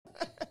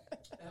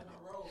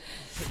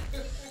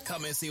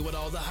Come and see what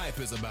all the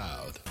hype is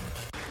about.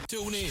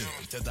 Tune in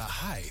to The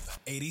Hype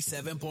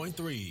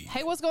 87.3.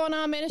 Hey, what's going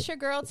on, man? It's your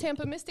girl,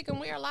 TampaMystic, and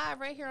we are live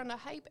right here on The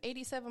Hype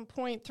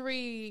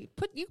 87.3.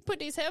 You put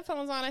these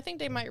headphones on. I think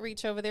they might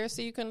reach over there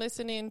so you can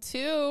listen in,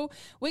 too.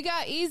 We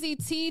got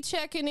Eaazyt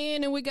checking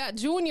in, and we got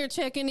Junior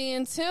checking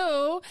in,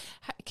 too.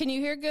 Can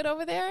you hear good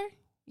over there?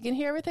 You can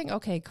hear everything?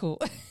 Okay,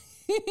 cool.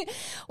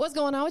 What's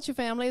going on with you,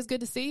 family? It's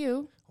good to see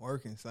you.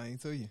 Working, same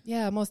to you.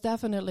 Yeah, most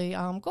definitely. Go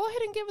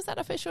ahead and give us that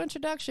official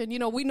introduction. You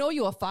know, we know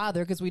you're a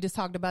father because we just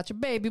talked about your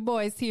baby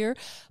boys here.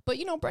 But,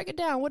 you know, break it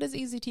down. What does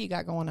Eaazyt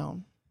got going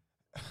on?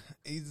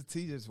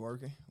 Eaazyt just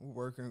working. We're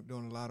working,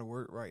 doing a lot of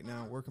work right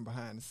now, working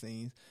behind the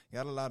scenes.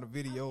 Got a lot of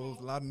videos,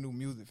 a lot of new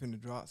music finna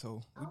drop.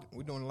 So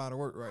we're doing a lot of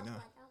work right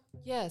now.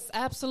 Yes,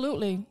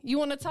 absolutely. You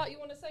want to talk? You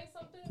want to say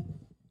something?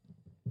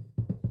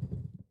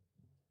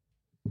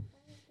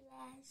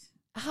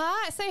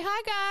 Hi, say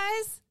hi,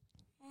 guys.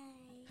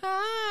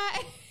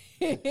 Hi.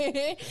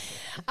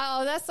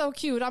 Oh, that's so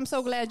cute. I'm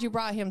so glad you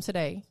brought him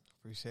today.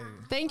 Appreciate it.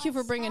 Thank you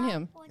for bringing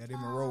him. Got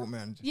him a road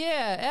manager.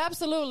 Yeah,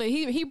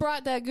 absolutely. He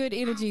brought that good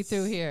energy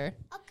through here.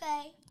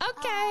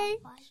 Okay.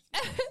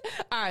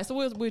 All right, so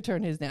we'll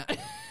turn his down.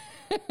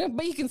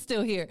 But you can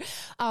still hear.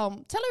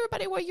 Tell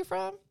everybody where you're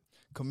from.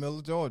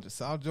 Camilla, Georgia,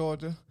 South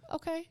Georgia.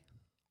 Okay.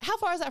 How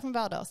far is that from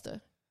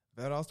Valdosta?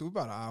 Valdosta, we're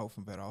about an hour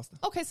from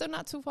Valdosta. Okay, so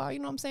not too far. You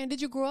know what I'm saying?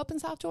 Did you grow up in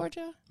South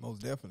Georgia?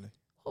 Most definitely.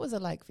 What was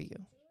it like for you?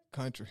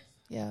 Country.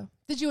 Yeah.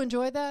 Did you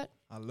enjoy that?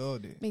 I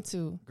loved it. Me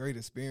too. Great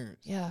experience.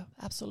 Yeah,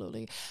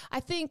 absolutely. I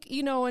think,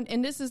 you know,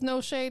 and this is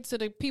no shade to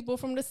the people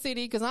from the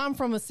city because I'm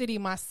from a city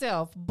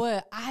myself,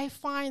 but I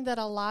find that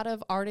a lot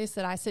of artists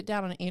that I sit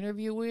down and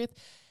interview with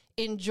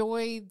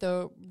enjoy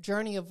the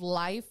journey of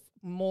life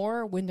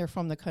more when they're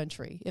from the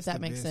country, if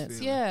that makes sense.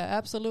 Feeling. Yeah,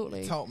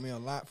 absolutely. It taught me a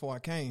lot before I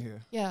came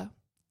here. Yeah.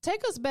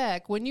 Take us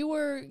back when you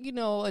were, you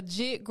know, a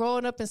jit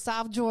growing up in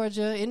South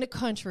Georgia in the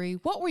country.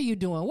 What were you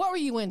doing? What were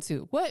you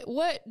into?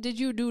 What did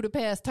you do to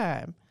pass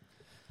time?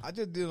 I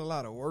just did a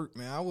lot of work,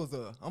 man.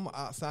 I'm an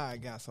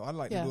outside guy, so I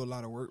like to do a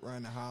lot of work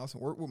around the house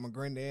and work with my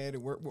granddad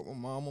and work with my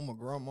mama, my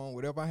grandma,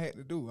 whatever I had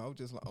to do. I was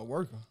just like a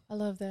worker. I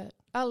love that.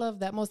 I love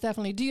that, most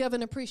definitely. Do you have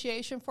an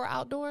appreciation for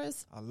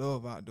outdoors? I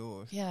love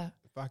outdoors. Yeah.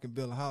 If I can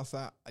build a house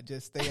out, I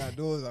just stay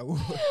outdoors, I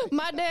would.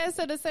 My dad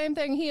said the same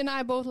thing. He and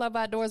I both love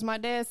outdoors. My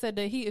dad said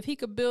that if he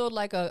could build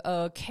like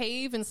a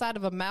cave inside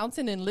of a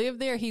mountain and live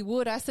there, he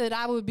would. I said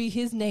I would be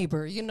his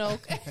neighbor, you know.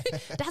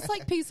 That's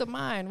like peace of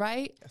mind,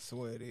 right? That's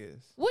what it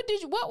is.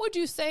 What would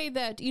you say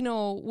that, you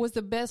know, was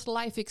the best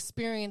life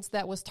experience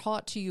that was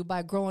taught to you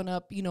by growing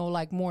up, you know,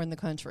 like more in the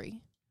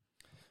country?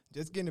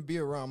 Just getting to be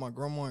around my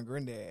grandma and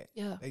granddad.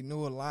 Yeah. They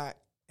knew a lot,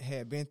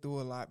 had been through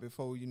a lot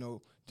before, you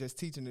know, just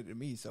teaching it to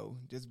me. So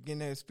just getting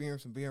that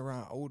experience and being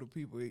around older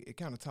people, it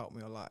kind of taught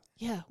me a lot.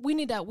 Yeah. We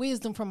need that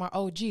wisdom from our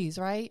OGs,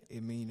 right?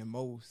 It mean the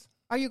most.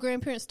 Are your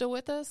grandparents still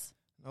with us?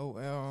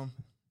 No,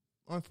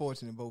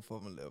 unfortunately, both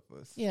of them left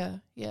us. Yeah.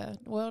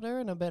 Well,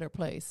 they're in a better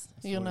place,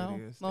 That's you what know,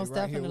 it is. most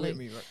they right definitely.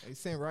 Here with me. They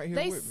sitting right here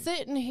They with me.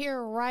 sitting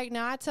here right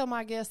now. I tell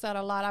my guests that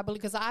a lot, I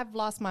believe, because I've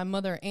lost my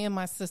mother and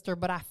my sister,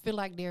 but I feel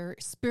like they're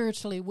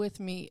spiritually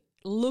with me,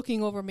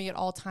 looking over me at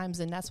all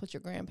times, and that's what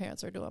your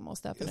grandparents are doing,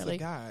 most definitely.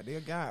 It's a guide. They're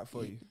a guide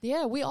for you.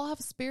 Yeah, we all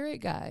have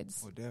spirit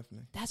guides. Oh,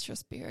 definitely. That's your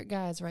spirit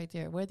guides right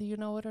there, whether you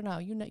know it or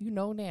not. You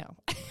know now.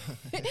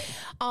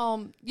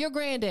 Your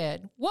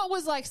granddad, what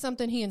was like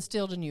something he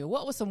instilled in you?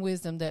 What was some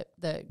wisdom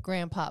that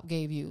grandpop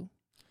gave you?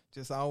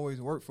 Just always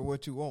work for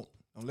what you want.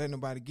 Don't let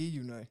nobody give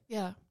you nothing.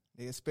 Yeah.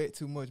 They expect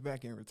too much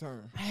back in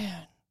return.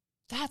 Man,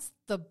 that's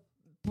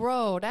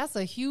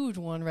a huge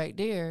one right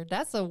there.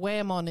 That's a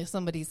wham on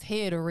somebody's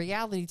head, a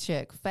reality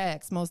check.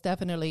 Facts, most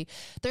definitely.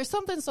 There's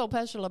something so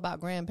special about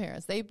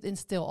grandparents. They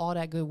instill all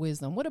that good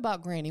wisdom. What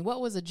about Granny?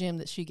 What was a gem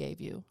that she gave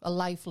you? A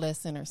life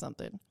lesson or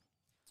something?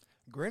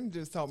 Granny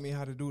just taught me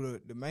how to do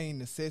the main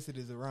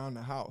necessities around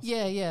the house.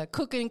 Yeah.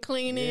 Cooking,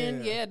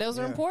 cleaning. Yeah, those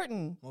are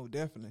important. Oh,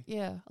 definitely.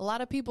 Yeah. A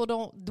lot of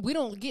people we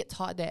don't get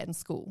taught that in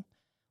school.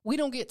 We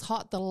don't get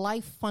taught the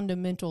life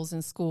fundamentals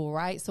in school,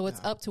 right? So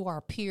it's up to our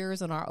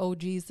peers and our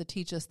OGs to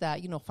teach us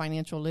that, you know,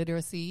 financial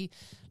literacy,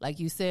 like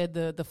you said,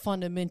 the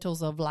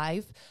fundamentals of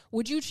life.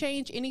 Would you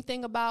change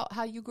anything about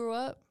how you grew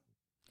up?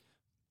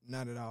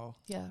 Not at all.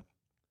 Yeah.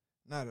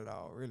 Not at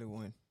all. Really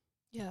wouldn't.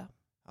 Yeah.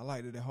 I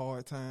liked it the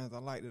hard times. I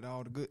liked it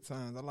all the good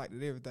times. I liked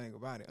it everything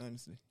about it,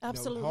 honestly.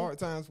 Absolutely. You know, hard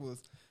times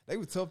they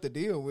were tough to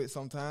deal with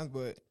sometimes,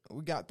 but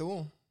we got through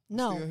them.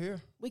 No. Still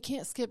here. We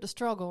can't skip the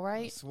struggle,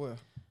 right? I swear.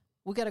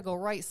 We got to go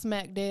right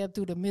smack dab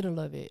through the middle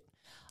of it.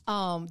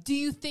 Do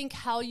you think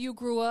how you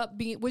grew up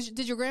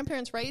did your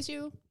grandparents raise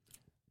you?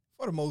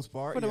 For the most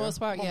part, For the most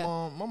part, my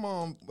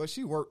mom, but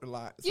she worked a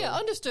lot. So yeah,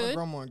 understood. My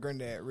grandma and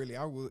granddad, really,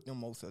 I was with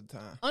them most of the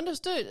time.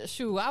 Understood.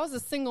 Shoot, I was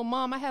a single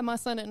mom. I had my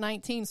son at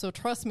 19, so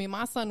trust me,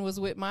 my son was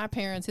with my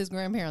parents, his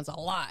grandparents a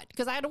lot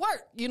because I had to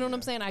work. You know what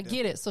I'm saying? I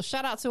get it. So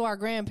shout out to our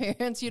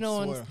grandparents, you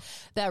know, and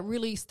that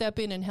really step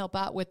in and help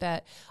out with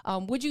that.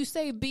 Would you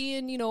say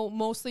being, you know,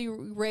 mostly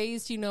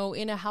raised, you know,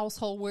 in a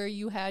household where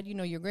you had, you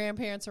know, your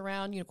grandparents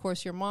around, you know, of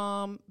course, your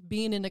mom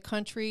being in the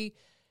country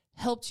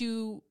helped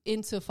you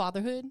into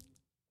fatherhood?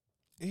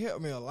 It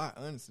helped me a lot,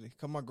 honestly.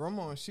 Because my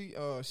grandma, she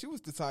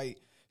was the type,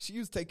 she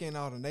used to take in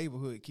all the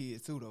neighborhood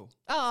kids too, though.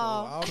 Oh.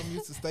 So all them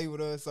used to stay with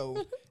us.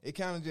 So it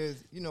kind of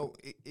just,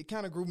 it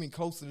kind of grew me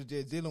closer to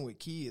just dealing with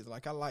kids.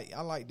 Like I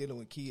like dealing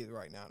with kids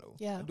right now, though.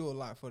 Yeah. I do a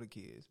lot for the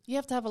kids. You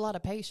have to have a lot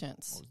of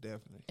patience. Most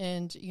definitely.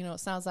 And, it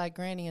sounds like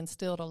Granny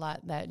instilled a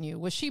lot of that in you.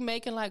 Was she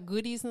making like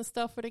goodies and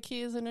stuff for the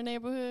kids in the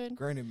neighborhood?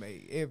 Granny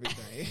made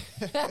everything.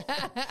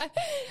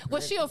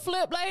 Was she a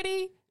flip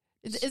lady?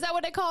 Is that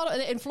what they call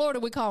it? In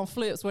Florida, we call them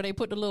flips, where they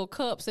put the little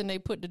cups and they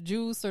put the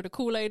juice or the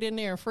Kool-Aid in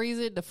there and freeze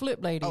it. The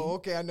flip lady. Oh,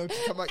 okay. I know what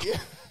you're talking about.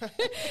 Yeah.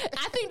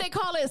 I think they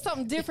call it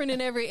something different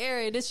in every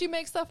area. Did she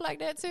make stuff like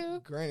that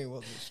too? Granny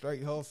was a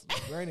straight hustler.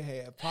 Granny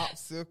had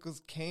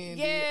popsicles,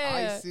 candy,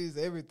 Yeah. ices,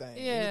 everything.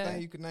 Yeah.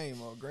 Anything you could name,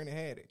 Granny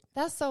had it.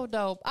 That's so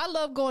dope. I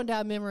love going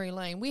down memory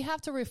lane. We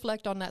have to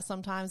reflect on that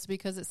sometimes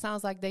because it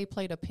sounds like they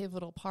played a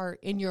pivotal part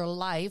in your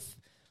life,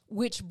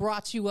 which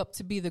brought you up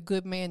to be the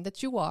good man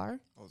that you are.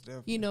 Most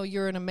definitely.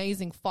 You're an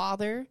amazing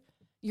father.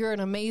 You're an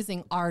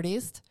amazing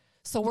artist.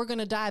 So we're going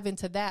to dive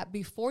into that.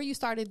 Before you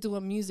started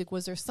doing music,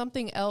 was there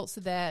something else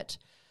that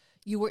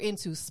you were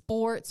into,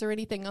 sports or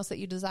anything else that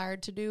you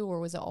desired to do,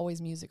 or was it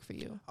always music for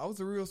you? I was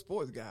a real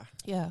sports guy.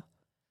 Yeah.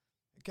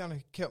 It kind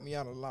of kept me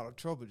out of a lot of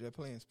trouble just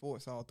playing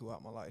sports all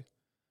throughout my life.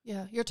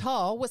 Yeah. You're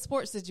tall. What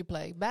sports did you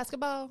play?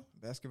 Basketball?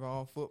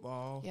 Basketball,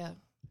 football, Yeah.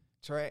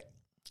 track.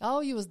 Oh,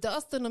 you was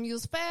dusting them. You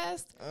was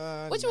fast.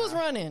 What you was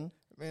running?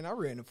 Man, I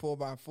ran the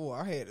 4x4.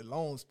 I had the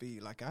long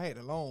speed. Like, I had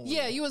the long.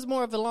 Yeah, you was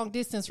more of a long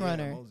distance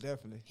runner. Most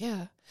definitely.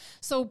 Yeah.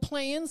 So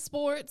playing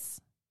sports,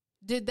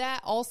 did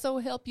that also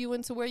help you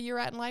into where you're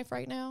at in life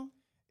right now?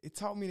 It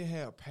taught me to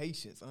have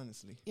patience,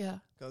 honestly. Yeah.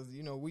 Because,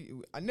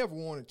 I never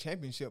won a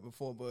championship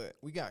before, but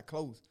we got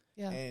close.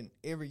 Yeah. And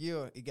every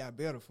year it got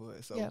better for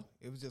us. So Yeah.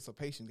 it was just a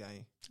patient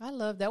game. I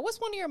love that. What's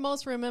one of your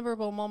most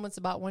memorable moments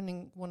about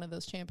winning one of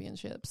those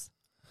championships?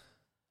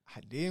 I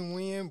didn't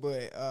win,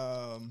 but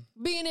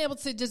Being able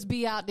to just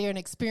be out there and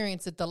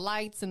experience it, the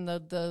lights and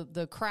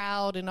the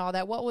crowd and all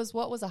that. What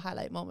was a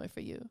highlight moment for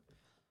you?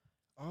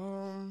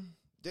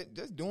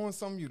 just doing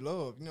something you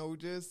love.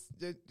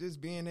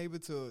 Just being able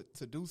to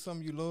do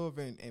something you love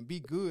and be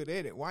good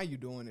at it while you're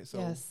doing it. So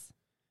Yes.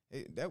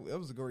 that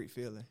was a great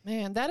feeling.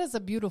 Man, that is a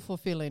beautiful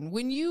feeling.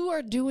 When you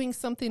are doing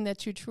something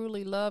that you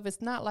truly love,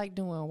 it's not like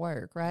doing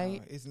work,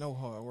 right? It's no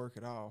hard work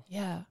at all.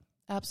 Yeah,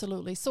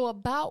 absolutely. So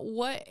about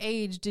what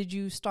age did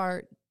you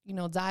start,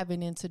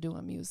 diving into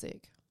doing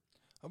music?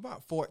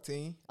 About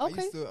 14. Okay. I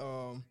used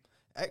to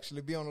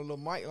actually be on a little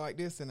mic like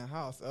this in the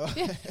house. What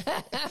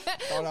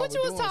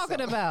you was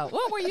talking about?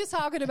 What were you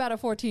talking about at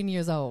 14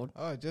 years old?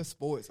 Just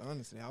sports,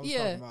 honestly. I was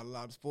talking about a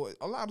lot of sports.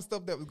 A lot of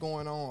stuff that was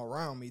going on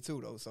around me, too,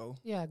 though. So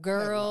Yeah,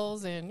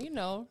 girls and,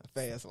 a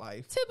fast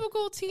life.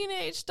 typical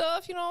teenage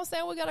stuff, you know what I'm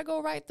saying? We got to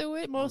go right through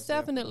it. Most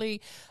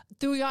definitely.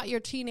 Throughout your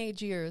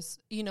teenage years,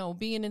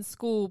 being in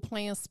school,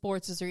 playing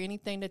sports, is there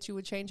anything that you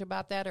would change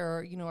about that?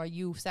 Or, are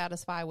you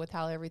satisfied with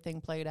how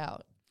everything played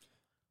out?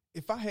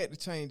 If I had to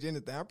change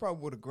anything, I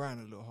probably would have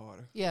grinded a little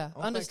harder. Yeah, I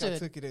don't understood.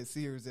 think I took it as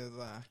serious as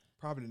I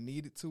probably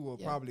needed to or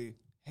probably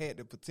had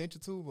the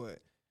potential to, but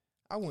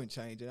I wouldn't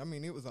change it. I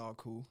mean, it was all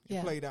cool.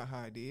 It played out how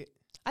I did.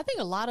 I think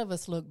a lot of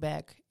us look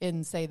back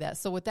and say that.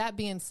 So with that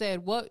being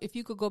said, what if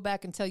you could go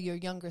back and tell your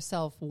younger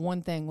self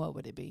one thing, what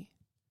would it be?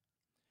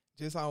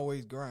 Just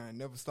always grind.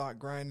 Never start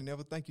grinding.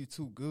 Never think you're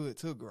too good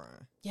to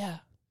grind. Yeah.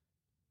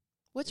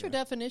 What's your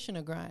definition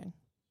of grind?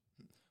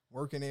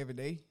 Working every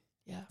day.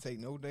 Yeah. Take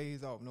no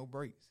days off, no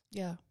breaks.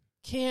 Yeah.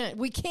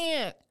 We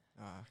can't.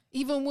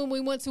 Even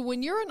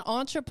when you're an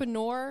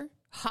entrepreneur,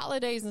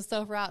 holidays and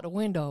stuff are out the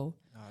window.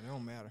 They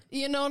don't matter.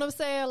 You know what I'm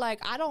saying? Like,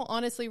 I don't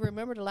honestly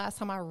remember the last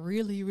time I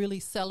really, really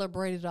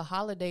celebrated a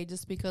holiday,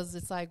 just because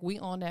it's like we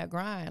on that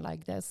grind.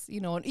 Like, that's,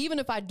 and even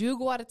if I do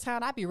go out of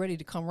town, I'd be ready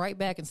to come right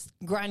back and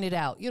grind it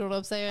out. You know what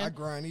I'm saying? I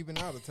grind even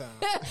out of town.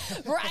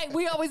 Right.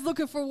 We always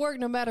looking for work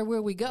no matter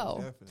where we go.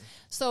 Definitely.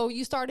 So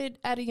you started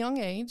at a young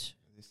age.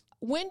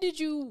 When did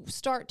you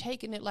start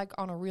taking it like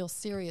on a real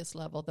serious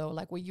level, though?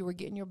 Like where you were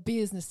getting your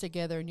business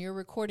together and you're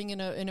recording in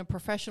a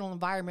professional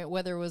environment,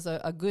 whether it was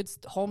a good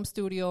home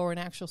studio or an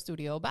actual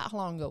studio. About how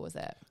long ago was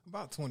that?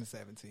 About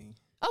 2017.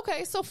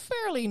 Okay, so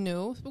fairly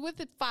new, with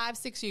it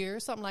 5-6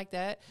 years, something like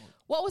that.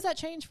 What was that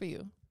change for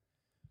you?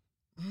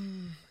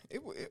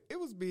 It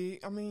was big.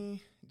 I mean,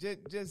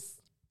 just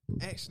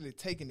actually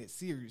taking it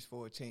serious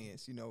for a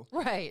chance,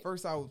 Right.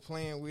 First I was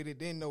playing with it,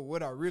 didn't know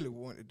what I really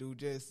wanted to do,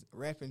 just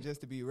rapping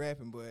just to be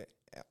rapping, but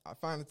I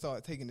finally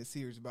started taking it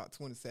serious about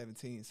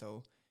 2017,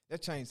 so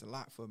that changed a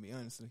lot for me,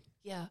 honestly.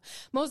 Yeah,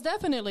 most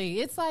definitely.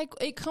 It's like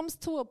it comes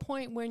to a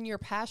point when you're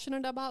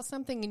passionate about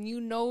something and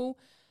you know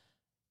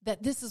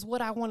that this is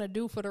what I want to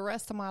do for the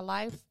rest of my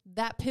life.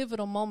 That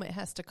pivotal moment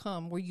has to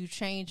come where you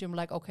change and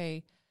like,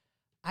 okay,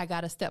 I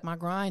got to step my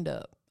grind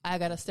up. I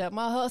got to step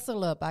my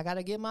hustle up. I got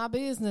to get my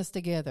business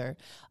together.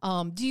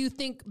 Do you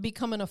think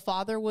becoming a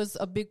father was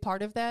a big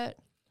part of that?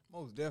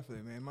 Most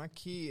definitely, man. My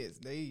kids,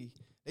 they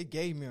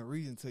gave me a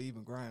reason to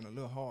even grind a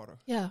little harder.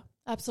 Yeah,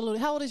 absolutely.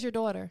 How old is your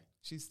daughter?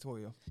 She's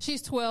 12.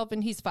 She's 12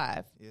 and he's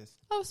 5. Yes.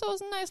 Oh, so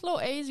it's a nice little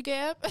age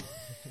gap.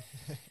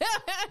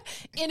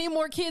 Any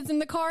more kids in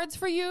the cards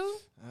for you?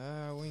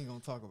 We ain't gonna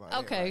talk about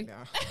that right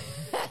now.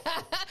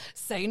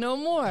 Say no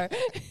more.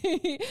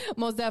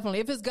 Most definitely.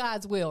 If it's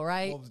God's will,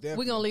 right? We're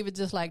going to leave it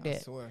just like that. I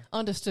swear.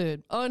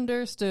 Understood.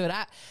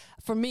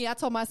 For me, I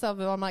told myself,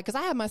 I'm like, because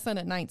I had my son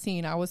at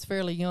 19. I was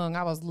fairly young.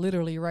 I was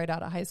literally right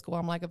out of high school.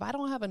 I'm like, if I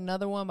don't have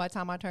another one by the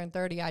time I turn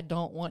 30, I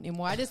don't want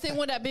anymore. I just didn't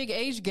want that big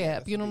age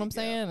gap. You know what I'm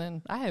saying?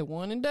 And I had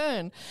one and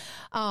done.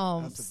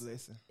 That's a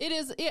blessing. It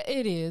is.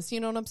 It is. You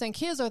know what I'm saying?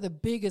 Kids are the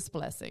biggest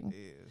blessing.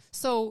 It is.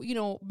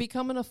 So,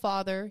 becoming a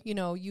father,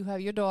 you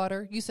have your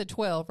daughter. You said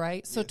 12,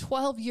 right? So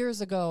 12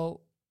 years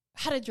ago,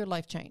 how did your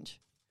life change?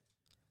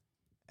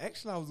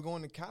 Actually, I was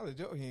going to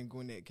college up here in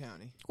Gwinnett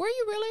County. Were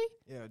you really?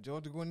 Yeah,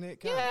 Georgia Gwinnett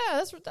County.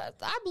 Yeah,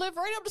 I live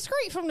right up the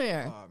street from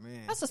there. Oh,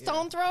 man. That's a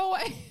stone throw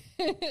away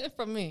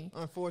from me.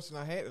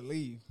 Unfortunately, I had to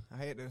leave.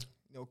 I had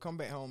to, come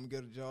back home and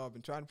get a job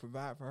and try to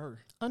provide for her.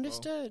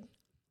 Understood.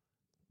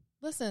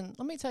 Listen,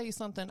 let me tell you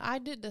something. I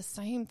did the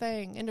same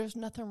thing, and there's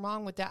nothing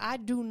wrong with that. I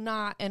do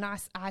not, and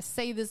I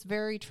say this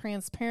very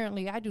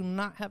transparently, I do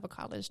not have a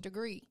college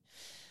degree.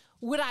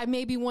 Would I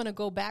maybe want to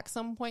go back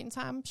some point in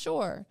time?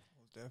 Sure.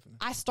 Definitely.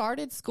 I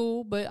started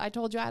school, but I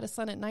told you I had a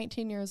son at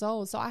 19 years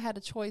old. So I had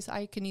a choice.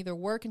 I can either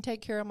work and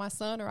take care of my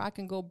son, or I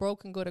can go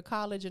broke and go to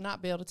college and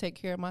not be able to take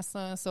care of my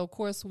son. So, of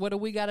course, what do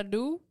we got to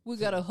do? We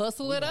got to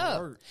hustle it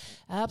up. Work.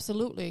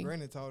 Absolutely.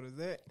 Granny taught us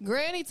that.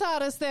 Granny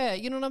taught us that.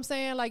 You know what I'm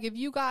saying? Like, if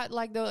you got,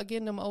 like,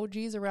 them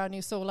OGs around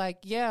you. So, like,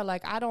 yeah,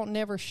 like, I don't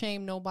never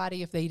shame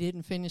nobody if they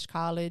didn't finish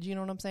college. You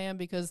know what I'm saying?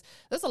 Because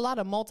there's a lot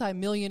of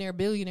multi-millionaire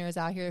billionaires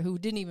out here who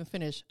didn't even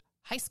finish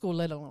high school,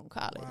 let alone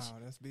college. Wow,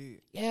 that's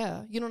big.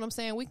 Yeah, you know what I'm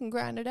saying? We can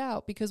grind it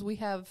out because we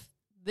have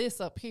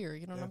this up here.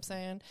 You know what I'm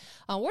saying?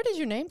 Where did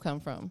your name come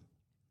from?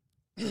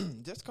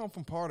 Just come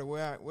from part of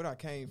where I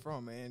came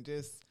from, man.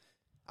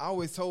 I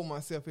always told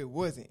myself it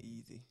wasn't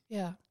easy.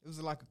 Yeah. It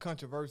was like a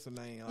controversial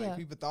name. Like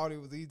people thought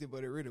it was easy,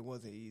 but it really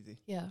wasn't easy.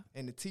 Yeah.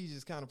 And the T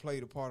just kind of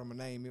played a part of my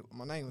name.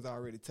 My name was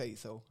already Tate,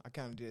 so I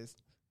kind of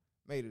just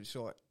made it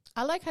short.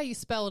 I like how you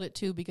spelled it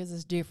too because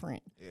it's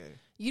different. Yeah.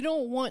 You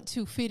don't want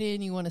to fit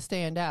in, you want to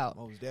stand out.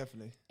 Most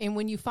definitely. And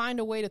when you find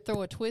a way to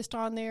throw a twist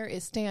on there,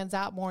 it stands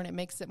out more and it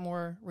makes it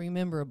more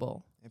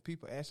rememberable. And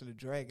people actually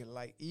drag it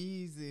like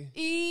easy.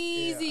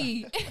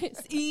 Easy. Yeah.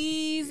 It's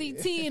easy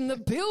T in the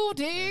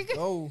building.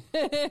 Oh.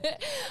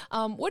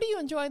 What are you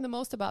enjoying the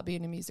most about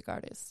being a music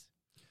artist?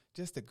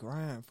 Just the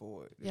grind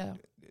for it. Yeah.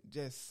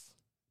 Just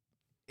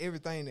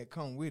everything that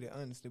come with it,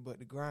 honestly, but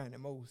the grind the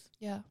most.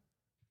 Yeah.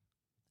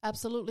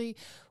 Absolutely.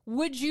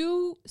 Would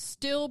you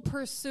still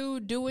pursue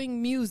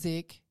doing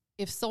music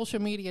if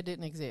social media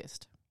didn't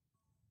exist?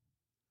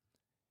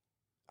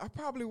 I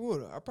probably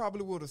would have. I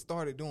probably would have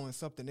started doing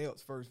something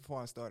else first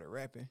before I started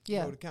rapping.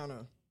 Yeah. To kind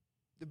of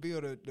to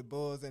build the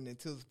buzz and the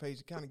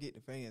anticipation, kind of get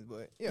the fans.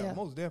 But yeah,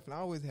 most definitely, I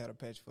always had a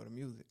passion for the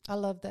music. I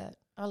love that.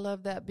 I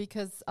love that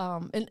because,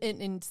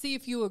 and see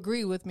if you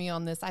agree with me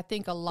on this. I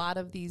think a lot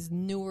of these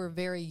newer,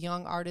 very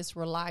young artists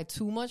rely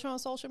too much on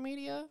social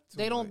media.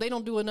 They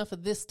don't do enough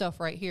of this stuff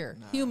right here.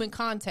 Nah. Human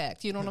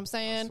contact. You know what I'm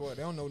saying? I swear,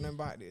 they don't know nothing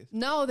about this.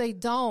 No, they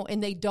don't.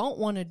 And they don't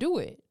want to do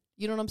it.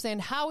 You know what I'm saying?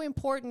 How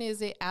important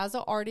is it as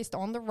an artist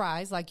on the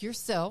rise, like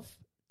yourself,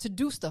 to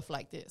do stuff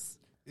like this?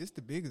 It's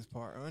the biggest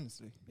part,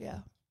 honestly. Yeah.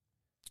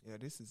 Yeah,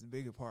 this is the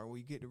bigger part where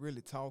you get to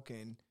really talk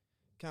and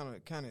kind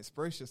of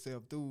express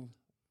yourself through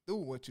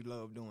what you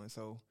love doing.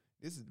 So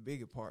this is the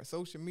bigger part.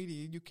 Social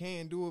media, you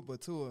can do it,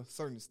 but to a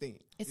certain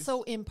extent. It's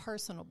so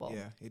impersonable.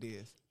 Yeah, it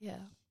is. Yeah.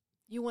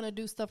 You want to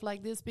do stuff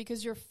like this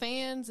because your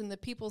fans and the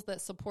people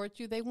that support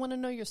you, they want to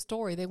know your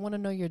story. They want to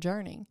know your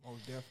journey. Oh,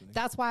 definitely.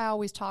 That's why I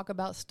always talk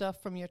about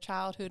stuff from your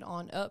childhood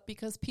on up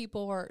because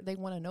people they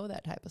want to know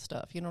that type of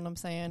stuff. You know what I'm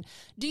saying?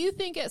 Do you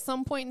think at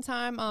some point in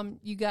time,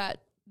 you got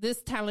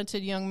this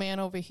talented young man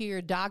over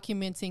here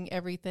documenting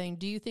everything?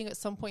 Do you think at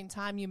some point in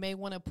time you may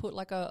want to put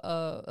like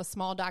a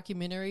small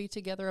documentary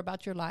together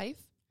about your life?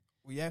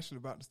 We actually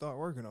about to start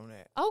working on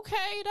that.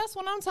 Okay, that's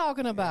what I'm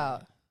talking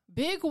about.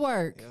 Big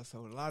work. Yeah, so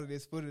a lot of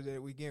this footage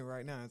that we getting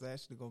right now is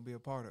actually going to be a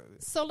part of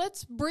it. So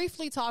let's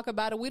briefly talk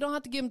about it. We don't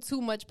have to give them too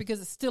much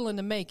because it's still in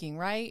the making,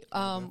 right?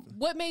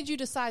 What made you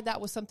decide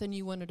that was something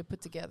you wanted to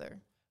put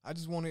together? I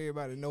just want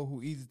everybody to know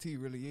who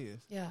Eaazyt really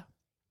is. Yeah.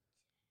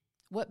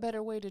 What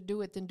better way to do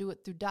it than do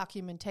it through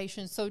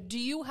documentation? So do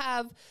you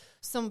have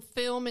some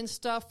film and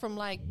stuff from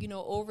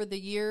over the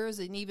years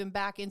and even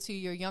back into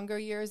your younger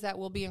years that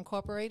will be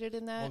incorporated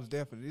in that? Most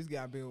definitely. This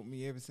guy been with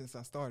me ever since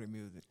I started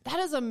music. That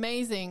is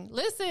amazing.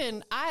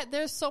 Listen,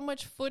 there's so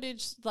much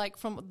footage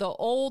from the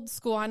old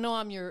school. I know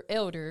I'm your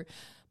elder,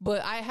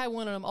 but I had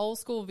one of them old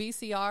school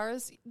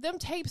VCRs. Them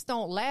tapes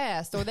don't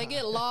last, or they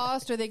get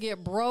lost, or they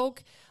get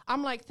broke.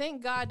 I'm like,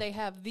 thank God they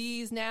have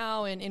these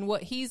now and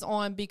what he's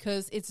on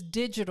because it's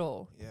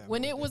digital. Yeah,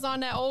 when it was on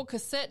that old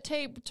cassette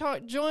tape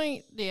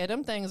joint,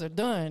 them things are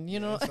done, you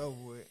know? It's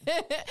over with.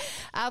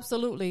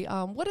 Absolutely.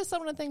 What are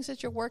some of the things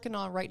that you're working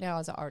on right now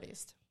as an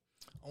artist?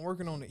 I'm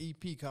working on an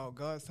EP called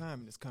God's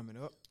Timing that's coming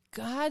up.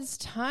 God's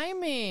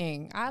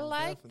timing. I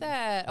like definitely.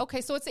 that.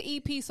 Okay, so it's an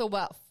EP. So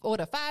about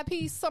a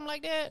 5-piece, something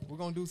like that. We're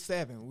gonna do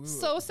 7.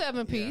 So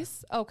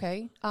 7-piece.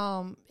 Okay.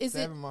 Is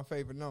 7 my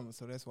favorite number,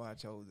 so that's why I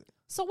chose it.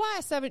 So why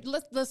is 7?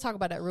 Let's talk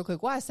about that real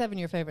quick. Why is 7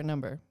 your favorite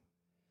number?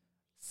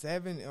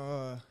 7.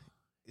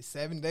 It's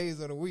 7 days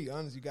of the week.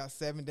 Honestly, you got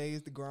 7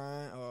 days to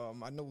grind.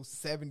 I know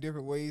 7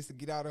 different ways to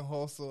get out and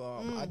hustle.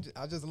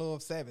 I just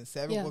love 7.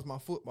 7 was my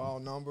football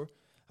number.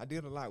 I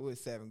did a lot with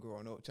 7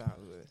 growing up,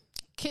 childhood.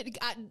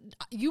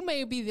 You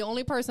may be the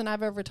only person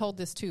I've ever told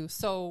this to.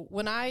 So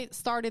when I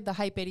started the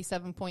Hype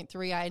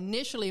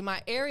 87.3,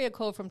 my area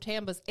code from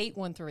Tampa's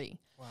 813.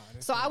 Wow,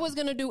 so I was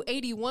going to do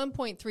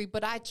 81.3,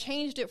 but I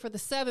changed it for the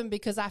 7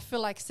 because I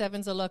feel like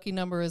 7's a lucky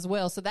number as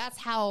well. So that's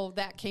how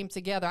that came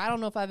together. I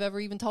don't know if I've ever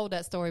even told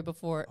that story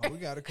before. Oh, we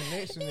got a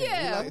connection.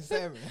 Yeah. We like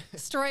 7.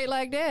 Straight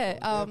like that.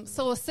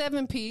 So a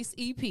 7-piece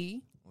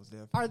EP. Most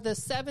definitely. Are the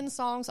 7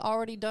 songs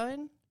already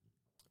done?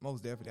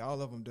 Most definitely.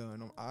 All of them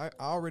done. I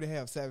already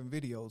have 7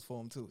 videos for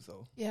them too.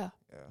 So Yeah.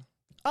 yeah,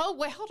 Oh,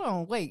 wait, hold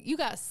on. Wait, you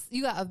got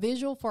a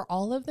visual for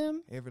all of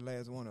them? every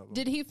last one of them.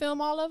 Did he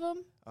film all of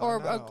them? Or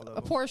Not all of a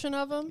them. portion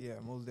of them? Yeah,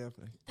 most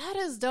definitely. That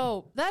is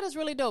dope. That is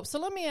really dope. So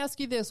let me ask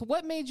you this.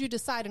 What made you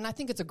decide, and I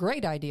think it's a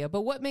great idea,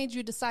 but what made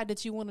you decide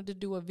that you wanted to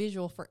do a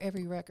visual for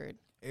every record?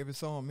 Every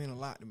song meant a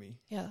lot to me.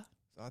 Yeah.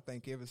 So I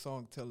think every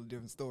song tell a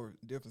different story,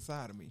 different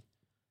side of me.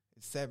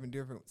 It's 7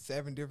 different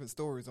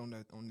stories on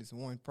this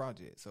one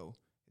project. So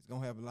it's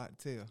gonna have a lot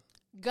to tell.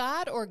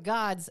 God or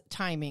God's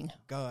timing?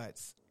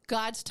 God's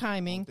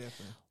Timing. most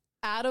definitely.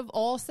 Out of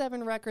all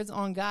 7 records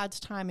on God's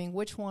timing,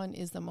 which one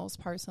is the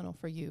most personal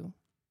for you?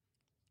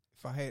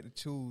 If I had to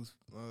choose,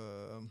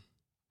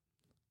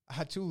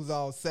 I choose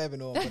all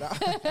 7 of them.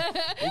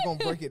 But we're gonna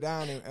break it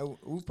down, and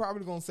we're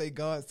probably gonna say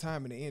God's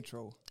time in the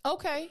intro.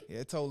 Okay.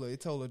 Yeah, it told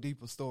a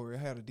deeper story. I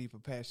had a deeper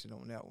passion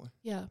on that one.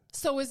 Yeah.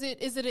 So is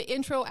it an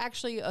intro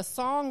actually a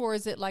song, or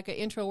is it like an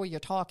intro where you're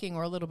talking,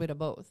 or a little bit of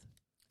both?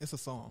 It's a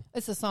song.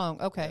 It's a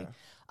song. Okay.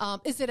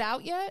 Is it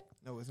out yet?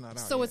 No, it's not out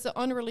So yet. it's an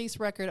unreleased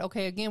record.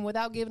 Okay. Again,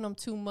 without giving them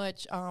too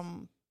much,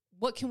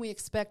 what can we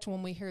expect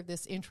when we hear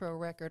this intro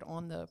record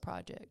on the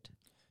project?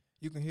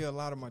 You can hear a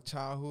lot of my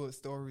childhood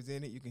stories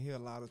in it. You can hear a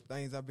lot of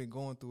things I've been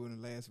going through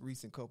in the last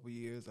recent couple of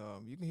years.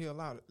 You can hear a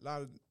lot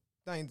of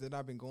things that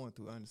I've been going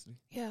through, honestly.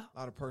 Yeah. A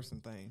lot of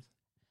personal things.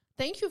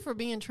 Thank you for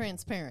being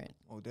transparent.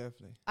 Oh,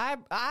 definitely.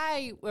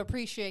 I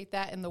appreciate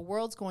that, and the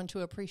world's going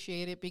to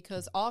appreciate it,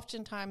 because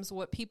oftentimes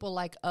what people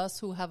like us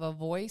who have a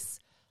voice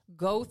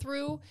go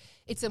through,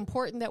 it's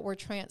important that we're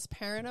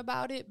transparent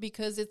about it,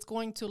 because it's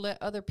going to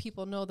let other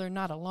people know they're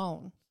not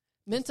alone.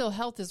 Mental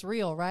health is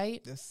real,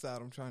 right? That's the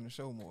side I'm trying to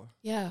show more.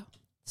 Yeah.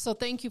 So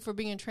thank you for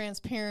being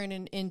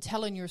transparent and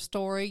telling your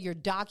story. You're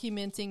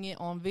documenting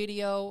it on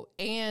video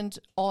and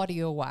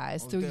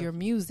audio-wise through your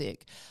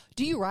music.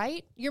 Do you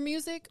write your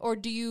music, or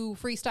do you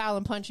freestyle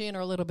and punch in, or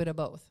a little bit of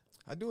both?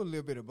 I do a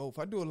little bit of both.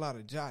 I do a lot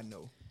of jotting.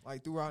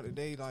 Like throughout the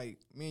day, like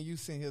me and you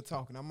sitting here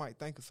talking, I might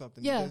think of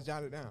something and just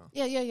jot it down.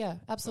 Yeah.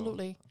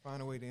 Absolutely. So I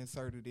find a way to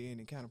insert it in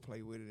and kind of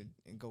play with it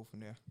and go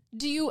from there.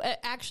 Do you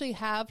actually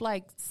have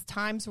like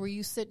times where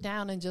you sit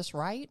down and just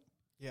write?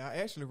 Yeah, I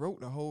actually wrote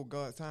the whole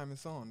God's Timing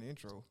song, the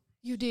intro.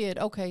 You did.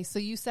 Okay. So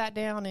you sat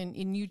down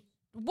and you,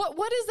 what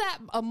does that,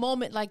 a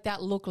moment like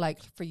that look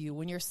like for you?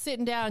 When you're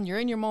sitting down, you're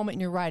in your moment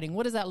and you're writing,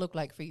 what does that look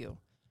like for you?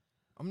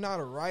 I'm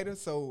not a writer,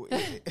 so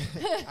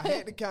I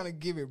had to kind of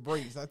give it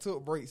breaks. I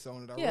took breaks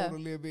on it. I wrote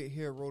a little bit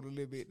here, wrote a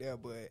little bit there,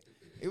 but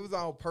it was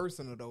all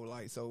personal though.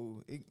 Like,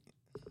 so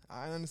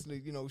I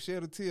honestly,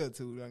 shed a tear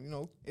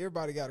too.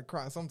 Everybody got to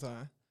cry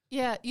sometime.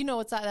 Yeah,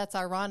 that's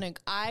ironic.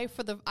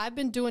 I've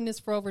been doing this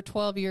for over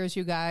 12 years,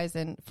 you guys,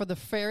 and for the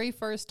very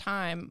first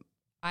time,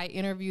 I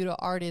interviewed an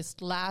artist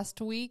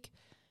last week,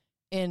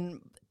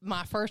 and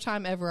my first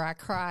time ever, I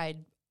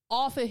cried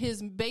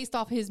based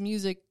off of his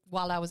music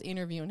while I was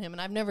interviewing him,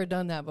 and I've never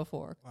done that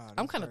before. Wow,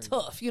 I'm kind of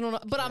tough,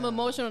 but I'm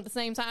emotional at the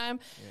same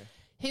time. Yeah.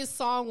 His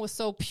song was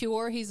so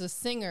pure. He's a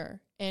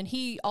singer, and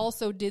he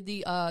also did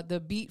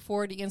the beat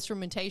for it, the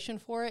instrumentation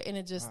for it, and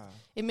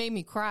it made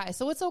me cry.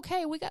 So it's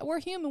okay. We're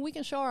human. We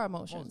can show our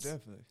emotions. Oh,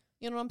 definitely.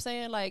 You know what I'm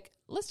saying? Like,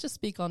 let's just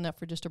speak on that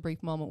for just a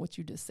brief moment, what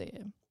you just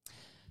said.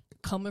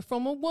 Coming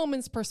from a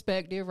woman's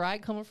perspective,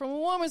 right?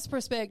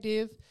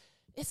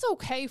 It's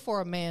okay for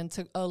a man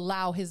to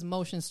allow his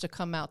emotions to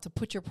come out, to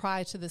put your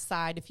pride to the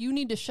side. If you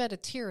need to shed a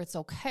tear, it's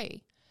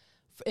okay.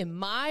 In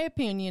my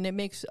opinion, it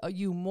makes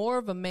you more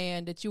of a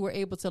man that you were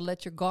able to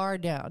let your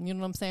guard down. You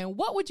know what I'm saying?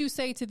 What would you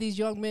say to these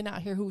young men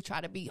out here who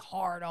try to be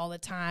hard all the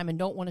time and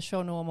don't want to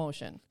show no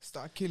emotion?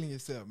 Stop killing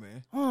yourself,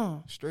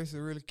 man. Stress is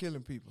really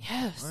killing people.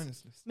 Yes.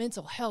 Honestly.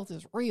 Mental health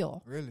is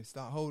real. Really.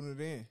 Stop holding it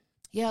in.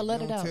 Yeah,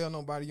 let it out. You don't tell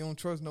nobody. You don't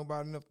trust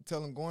nobody enough to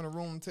tell them. Go in the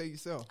room and tell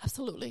yourself.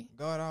 Absolutely.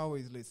 God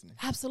always listening.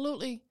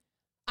 Absolutely.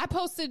 I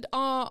posted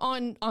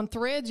on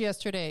Threads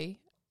yesterday.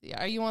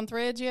 Are you on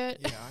Threads yet?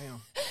 Yeah, I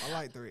am. I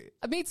like Threads.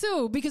 Me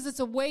too, because it's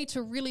a way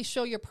to really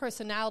show your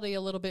personality a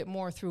little bit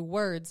more through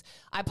words.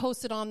 I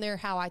posted on there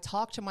how I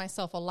talk to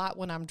myself a lot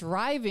when I'm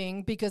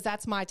driving because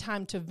that's my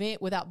time to vent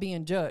without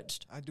being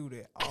judged. I do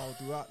that all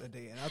throughout the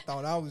day, and I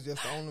thought I was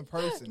just the only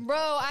person. Bro,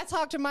 I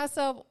talk to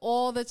myself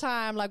all the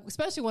time, like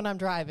especially when I'm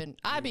driving.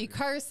 I be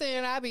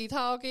cursing, I be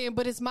talking,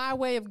 but it's my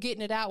way of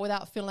getting it out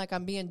without feeling like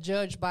I'm being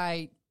judged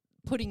by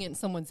putting it in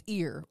someone's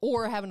ear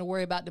or having to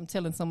worry about them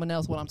telling someone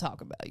else what I'm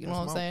talking about. You know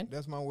what I'm saying?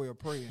 That's my way of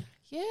praying.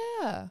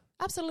 Yeah,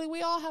 absolutely.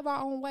 We all have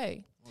our own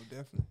way. Oh,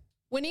 definitely.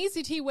 When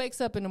Eaazyt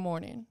wakes up in the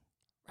morning,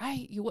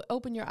 right, you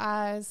open your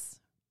eyes.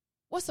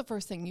 What's the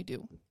first thing you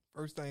do?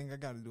 First thing I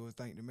got to do is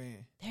thank the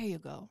man. There you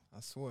go.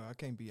 I swear,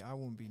 I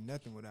wouldn't be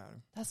nothing without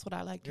him. That's what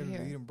I like to He hear.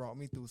 done brought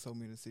me through so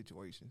many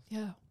situations.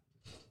 Yeah.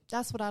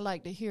 That's what I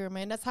like to hear,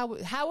 man. That's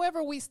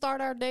however we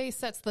start our day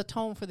sets the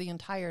tone for the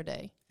entire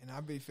day. And I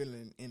be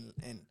feeling, and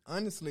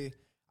honestly,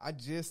 I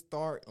just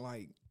start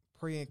like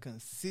praying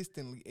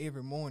consistently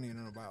every morning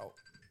and about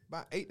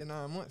 8 to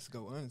 9 months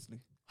ago, honestly.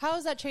 How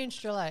has that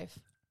changed your life?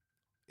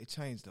 It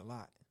changed a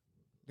lot.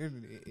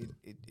 Literally,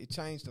 it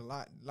changed a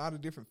lot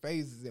of different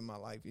phases in my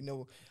life. You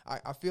know,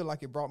 I feel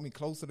like it brought me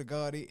closer to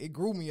God. It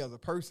grew me as a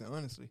person,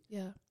 honestly.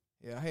 Yeah.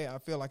 Yeah, I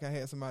feel like I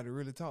had somebody to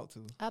really talk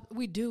to.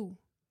 We do.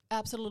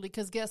 Absolutely.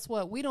 Because guess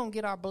what? We don't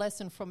get our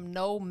blessing from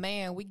no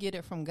man. We get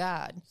it from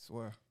God. I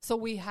swear. So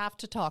we have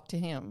to talk to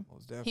him.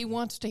 Most definitely. He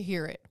wants to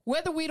hear it.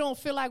 Whether we don't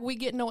feel like we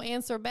get no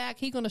answer back,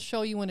 he's going to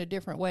show you in a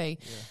different way.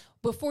 Yeah.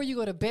 Before you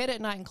go to bed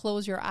at night and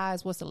close your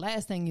eyes, what's the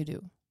last thing you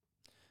do?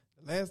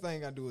 The last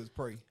thing I do is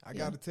pray. I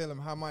got to tell him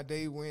how my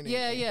day went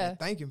and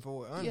thank him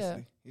for it,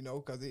 honestly. You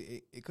know, because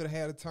it could have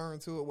had a turn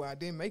to it where I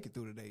didn't make it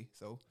through the day.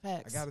 So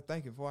Facts. I got to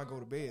thank him before I go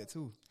to bed,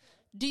 too.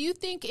 Do you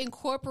think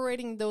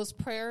incorporating those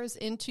prayers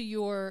into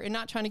and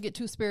not trying to get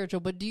too spiritual,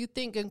 but do you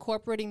think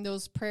incorporating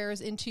those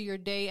prayers into your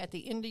day at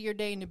the end of your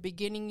day and the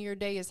beginning of your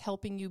day is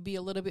helping you be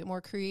a little bit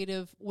more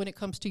creative when it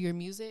comes to your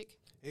music?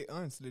 It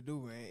honestly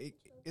do, man.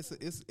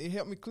 It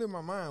helped me clear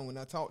my mind when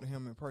I talk to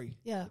him and pray.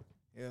 Yeah.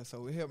 Yeah,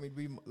 so it helped me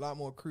be a lot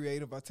more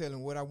creative. I tell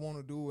him what I want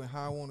to do and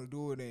how I want to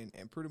do it,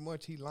 and pretty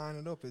much he lined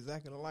it up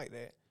exactly like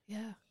that.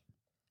 Yeah.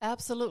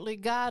 Absolutely.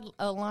 God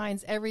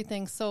aligns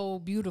everything so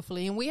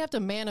beautifully, and we have to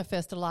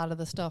manifest a lot of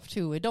the stuff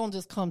too. It don't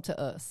just come to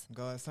us.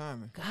 God's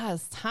timing.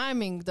 God's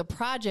timing, the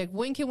project.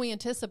 When can we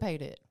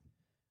anticipate it?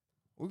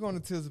 We're going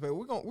to anticipate.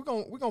 We're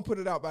going to put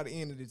it out by the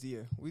end of this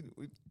year. We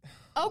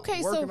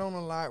okay, working on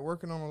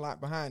a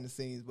lot behind the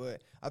scenes,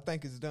 but I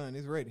think it's done.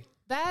 It's ready.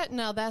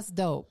 That's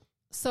dope.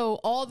 So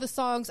all the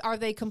songs, are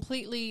they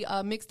completely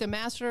mixed and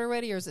mastered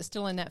already, or is it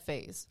still in that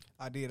phase?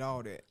 I did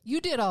all that.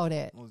 You did all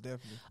that? Most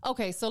definitely.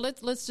 Okay, so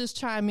let's just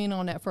chime in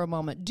on that for a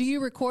moment. Do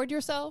you record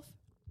yourself?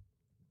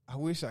 I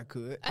wish I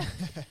could.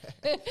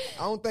 I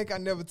don't think I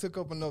never took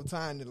up enough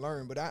time to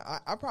learn, but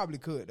I probably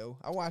could, though.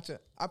 I watch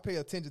it. I pay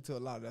attention to a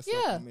lot of that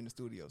stuff when I'm in the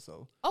studio.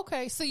 So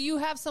okay, so you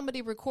have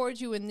somebody record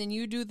you, and then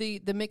you do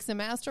the mix and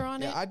master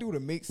on it? Yeah, I do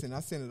the mix, and I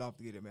send it off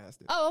to get it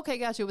mastered. Oh, okay,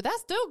 got you. But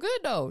that's still good,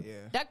 though. Yeah.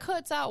 That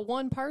cuts out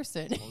one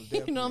person.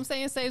 You know what I'm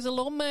saying? Saves a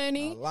little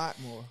money. A lot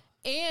more.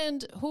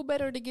 And who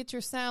better to get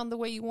your sound the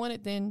way you want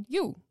it than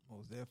you?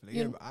 Most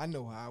definitely. I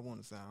know how I want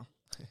to sound.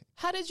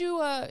 How did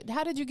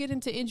you get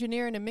into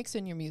engineering and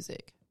mixing your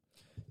music?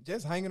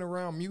 Just hanging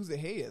around music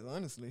heads,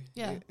 honestly.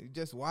 Yeah.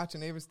 Just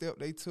watching every step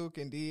they took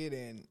and did,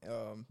 and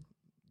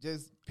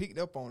just picked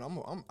up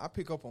on. I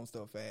pick up on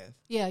stuff fast.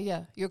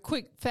 Yeah. You're a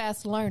quick,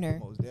 fast learner.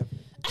 Most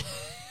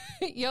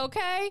definitely. You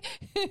okay?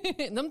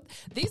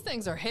 These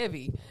things are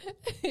heavy.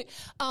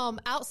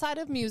 Outside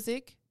of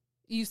music,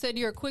 you said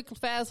you're a quick,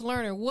 fast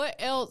learner. What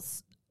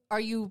else are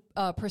you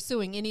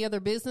pursuing? Any other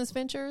business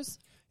ventures?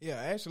 Yeah,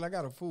 actually, I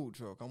got a food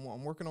truck.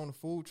 I'm working on a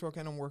food truck,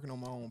 and I'm working on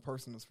my own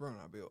personal sprint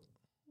I built.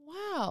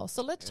 Wow.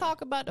 So let's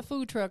talk about the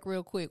food truck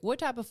real quick. What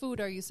type of food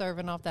are you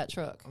serving off that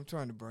truck? I'm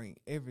trying to bring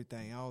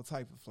everything, all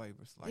type of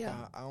flavors. Like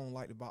I don't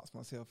like to box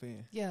myself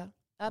in. Yeah,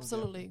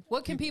 absolutely.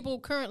 What can people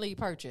currently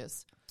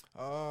purchase?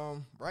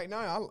 Right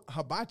now,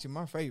 hibachi,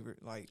 my favorite.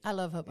 Like I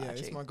love hibachi. Yeah,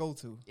 it's my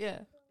go-to. Yeah.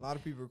 A lot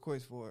of people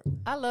request for it.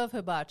 I love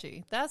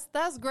hibachi.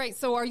 That's great.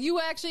 So are you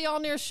actually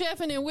on there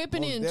chefing and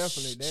whipping Most and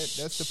definitely.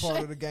 That's the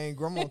part of the game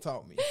Grandma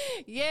taught me.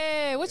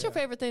 Yeah. What's your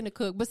favorite thing to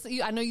cook? But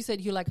I know you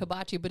said you like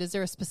hibachi, but is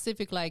there a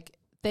specific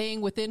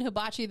thing within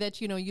hibachi that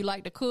you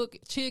like to cook?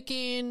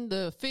 Chicken,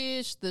 the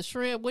fish, the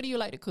shrimp. What do you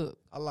like to cook?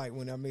 I like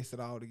when I mix it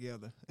all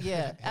together.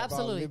 Yeah,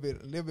 absolutely. A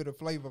little bit of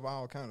flavor of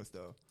all kind of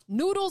stuff.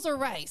 Noodles or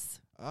rice?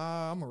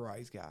 I'm a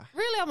rice guy.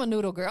 Really, I'm a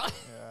noodle girl.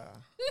 Yeah,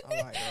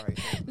 I like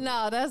rice.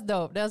 No, that's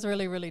dope. That's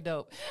really, really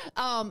dope.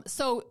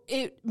 So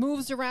it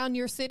moves around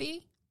your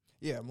city?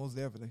 Yeah, most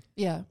definitely.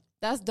 Yeah.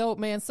 That's dope,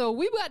 man. So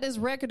we've got this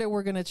record that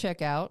we're going to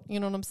check out. You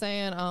know what I'm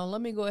saying?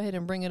 Let me go ahead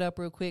and bring it up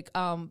real quick.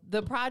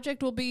 The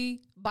project will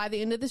be by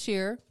the end of this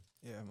year.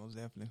 Yeah, most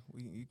definitely.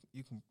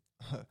 You can,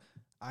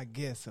 I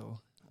guess so.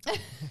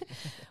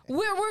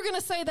 We're going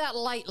to say that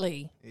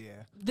lightly.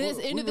 Yeah.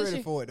 We're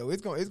ready for it, though.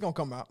 It's gonna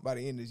come out by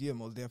the end of this year,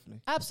 most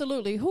definitely.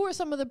 Absolutely. Who are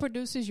some of the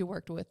producers you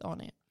worked with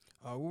on it?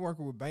 We're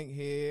working with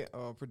Bankhead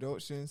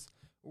Productions.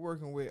 we're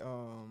working with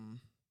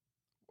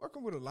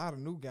a lot of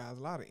new guys,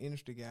 a lot of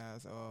industry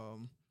guys,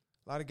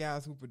 a lot of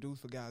guys who produce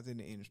for guys in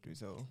the industry.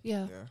 So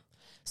yeah.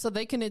 So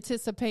they can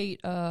anticipate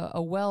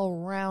a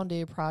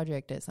well-rounded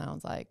project, it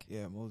sounds like.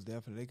 Yeah, most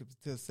definitely. They could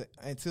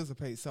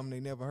anticipate something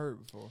they never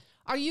heard before.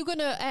 Are you going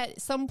to,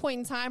 at some point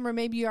in time, or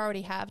maybe you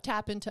already have,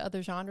 tap into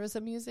other genres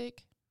of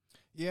music?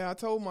 Yeah,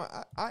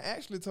 I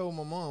actually told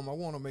my mom I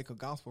want to make a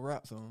gospel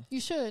rap song. You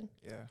should.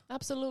 Yeah.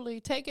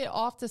 Absolutely. Take it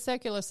off the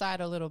secular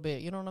side a little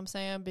bit. You know what I'm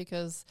saying?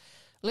 Because,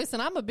 listen,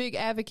 I'm a big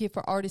advocate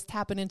for artists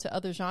tapping into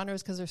other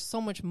genres because there's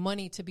so much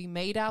money to be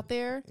made out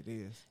there. It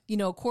is. You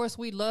know, of course,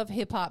 we love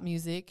hip-hop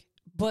music,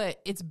 but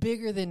it's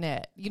bigger than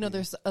that. You know,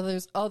 there's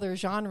other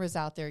genres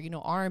out there, you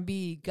know,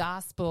 R&B,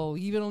 gospel,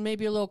 even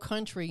maybe a little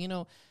country. You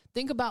know,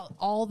 think about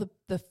all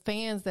the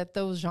fans that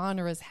those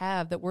genres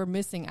have that we're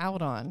missing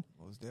out on.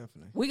 Most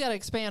definitely. We got to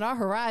expand our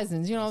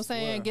horizons. You know what I'm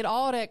saying? Get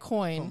all that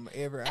coin. From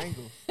every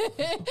angle.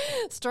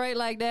 Straight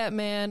like that,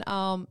 man.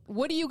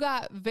 What do you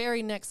got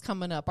very next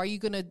coming up? Are you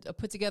going to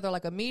put together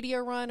like a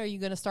media run? Are you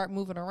going to start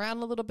moving around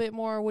a little bit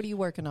more? What are you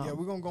working on? Yeah,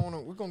 we're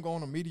gonna go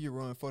on a media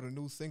run for the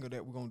new single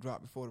that we're gonna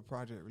drop before the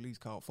project release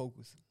called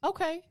Focus.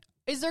 Okay.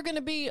 Is there going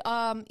to be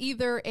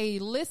either a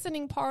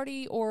listening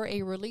party or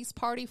a release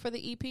party for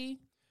the EP?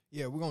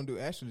 Yeah, we're gonna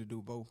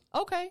do both.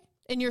 Okay.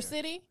 In your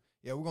city?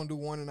 Yeah, we're going to do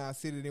one in our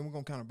city, then we're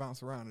going to kind of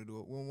bounce around and do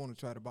it. We don't want to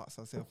try to box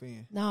ourselves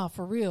in. Nah,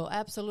 for real.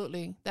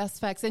 Absolutely. That's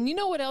facts. And you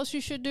know what else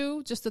you should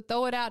do? Just to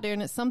throw it out there,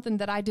 and it's something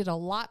that I did a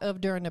lot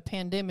of during the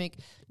pandemic,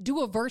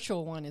 do a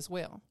virtual one as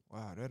well.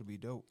 Wow, that'll be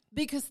dope.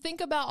 Because think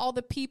about all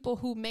the people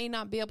who may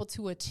not be able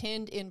to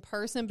attend in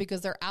person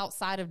because they're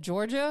outside of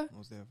Georgia.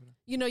 Most definitely.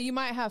 You know, you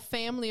might have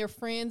family or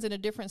friends in a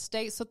different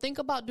state. So think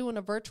about doing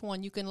a virtual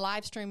one. You can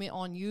live stream it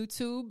on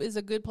YouTube is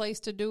a good place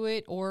to do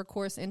it. Or, of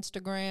course,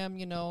 Instagram,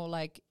 you know,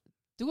 like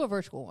do a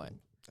virtual one.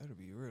 That'll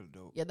be real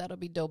dope. Yeah, that'll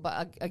be dope.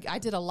 But I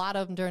did a lot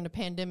of them during the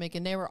pandemic,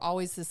 and they were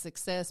always a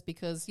success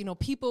because, you know,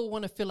 people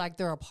want to feel like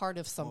they're a part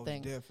of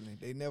something. Oh, definitely.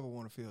 They never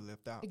want to feel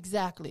left out.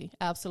 Exactly.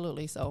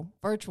 Absolutely. So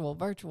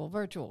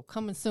virtual,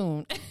 coming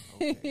soon.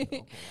 Okay,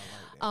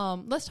 I like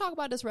that. Let's talk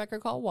about this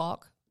record called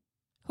Walk.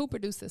 Who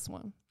produced this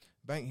one?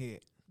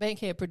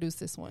 Bankhead produced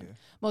this one. Yeah.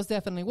 Most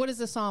definitely. What does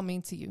this song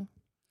mean to you?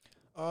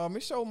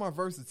 It showed my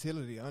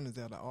versatility under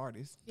the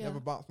artist. Yeah. Never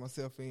boxed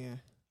myself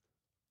in.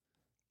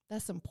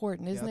 That's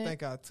important, isn't it? I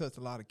think I touched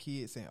a lot of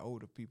kids and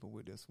older people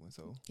with this one.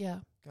 So yeah,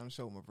 kind of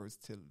showed my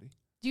versatility.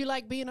 Do you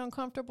like being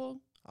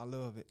uncomfortable? I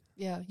love it.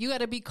 Yeah, you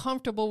got to be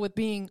comfortable with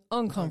being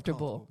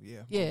uncomfortable.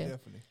 Yeah,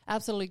 definitely.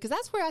 Absolutely. Because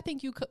that's where I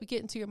think you could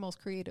get into your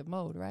most creative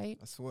mode, right?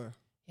 I swear.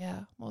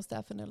 Yeah, most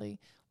definitely.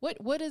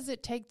 What does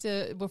it take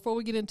to, before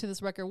we get into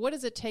this record, what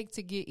does it take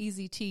to get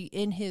Eaazyt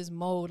in his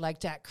mode,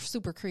 like that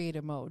super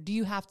creative mode? Do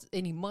you have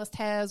any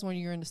must-haves when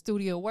you're in the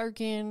studio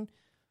working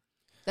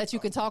that you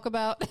can talk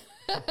about?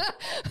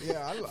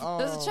 Yeah,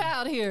 there's a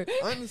child here.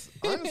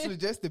 Honestly,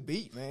 just the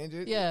beat, man.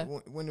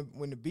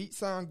 When the beat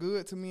sound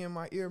good to me in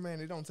my ear,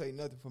 man, it don't take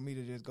nothing for me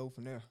to just go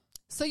from there.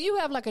 So you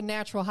have like a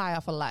natural high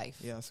off of life.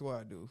 Yeah, that's what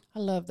I do. I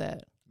love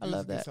that.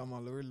 Music is something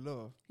I really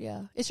love.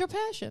 Yeah, it's your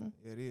passion.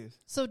 Yeah, it is.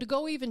 So to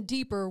go even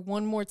deeper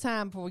one more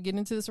time before we get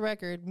into this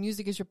record,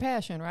 music is your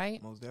passion,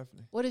 right? Most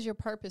definitely. What is your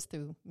purpose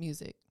through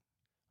music?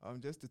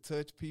 Just to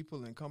touch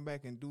people and come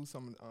back and do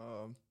some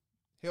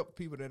help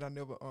people that I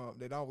never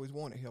that I always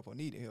wanted help or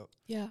needed help.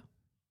 Yeah.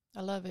 I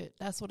love it.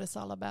 That's what it's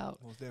all about.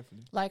 Most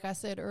definitely. Like I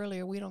said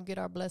earlier, we don't get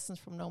our blessings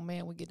from no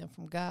man. We get them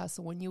from God.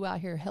 So when you out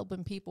here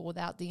helping people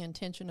without the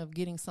intention of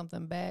getting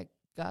something back,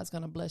 God's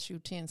going to bless you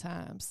 10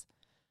 times.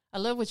 I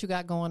love what you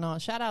got going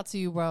on. Shout out to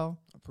you, bro.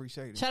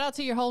 Appreciate it. Shout out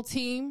to your whole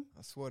team.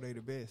 I swear they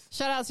the best.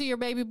 Shout out to your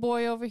baby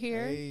boy over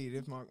here. Hey,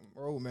 that's my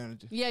road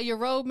manager. Yeah, your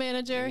road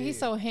manager. Yeah. He's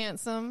so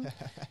handsome.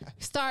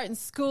 Starting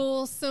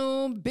school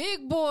soon.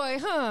 Big boy,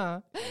 huh?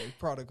 Yeah, he's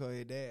prodigal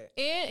of dad.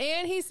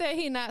 And he said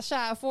he not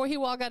shy. Before he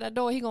walk out that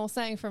door, he gonna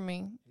sing for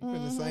me. He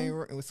finna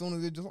sing as soon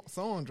as the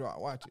song drop.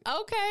 Watch it.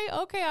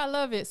 Okay, I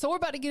love it. So we're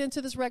about to get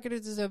into this record.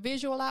 Is there a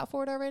visual out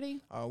for it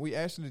already? We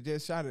actually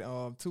just shot it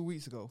 2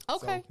 weeks ago.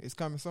 Okay. So it's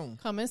coming soon.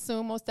 Coming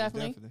soon, most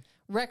definitely.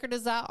 Record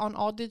is out on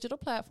all digital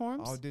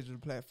platforms.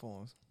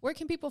 Where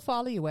can people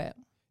follow you at?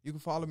 You can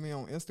follow me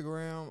on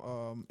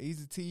Instagram,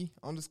 Eaazyt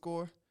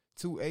 _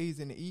 2 A's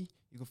and the E.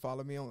 You can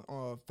follow me on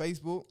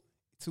Facebook,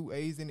 2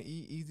 A's and the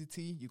E,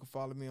 Eaazyt. You can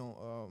follow me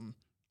on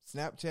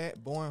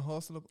Snapchat, Born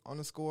Hustler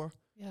 _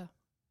 Yeah.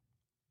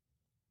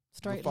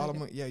 Straight. You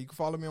can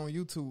follow me on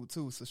YouTube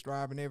too.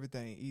 Subscribe and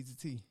everything.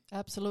 Eaazyt.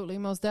 Absolutely,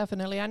 most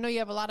definitely. I know you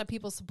have a lot of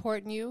people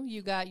supporting you.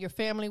 You got your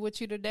family with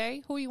you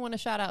today. Who you want to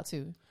shout out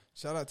to?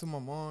 Shout out to my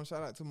mom.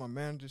 Shout out to my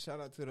manager. Shout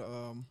out to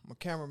my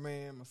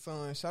cameraman, my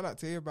son. Shout out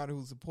to everybody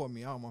who support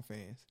me, all my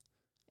fans.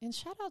 And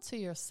shout out to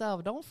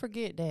yourself. Don't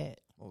forget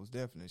that. Most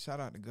definitely. Shout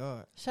out to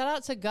God. Shout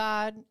out to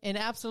God, and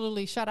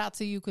absolutely shout out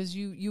to you because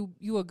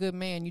you a good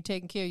man. You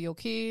taking care of your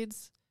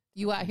kids.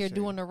 You out here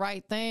doing the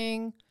right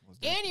thing.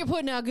 And you're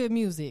putting out good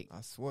music.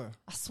 I swear.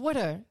 I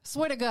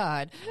swear to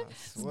God.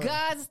 It's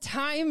God's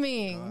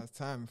timing. God's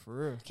timing for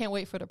real. Can't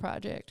wait for the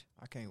project.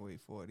 I can't wait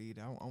for it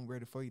either. I'm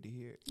ready for you to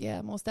hear it.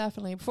 Yeah, most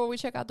definitely. Before we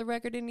check out the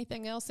record,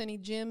 anything else? Any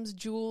gems,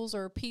 jewels,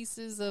 or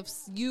pieces of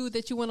you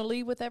that you want to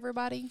leave with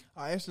everybody?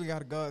 I actually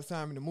got a God's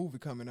Timing the movie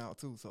coming out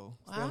too, so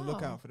stay on the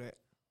lookout for that.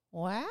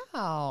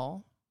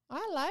 Wow.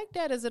 I like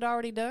that. Is it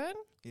already done?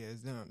 Yeah, it's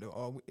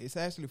done. It's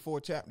actually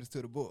 4 chapters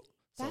to the book.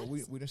 So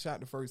we done shot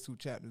the first 2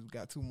 chapters. We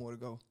got 2 more to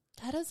go.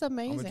 That is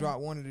amazing. I'm going to drop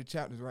one of the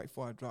chapters right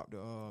before I drop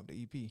the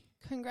EP.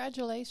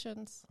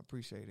 Congratulations. I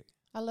appreciate it.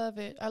 I love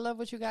it. I love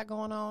what you got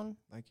going on.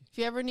 Thank you. If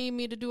you ever need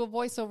me to do a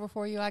voiceover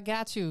for you, I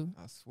got you.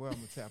 I swear I'm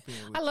going to tap in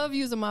with I love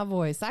using my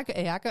voice. I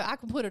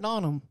can put it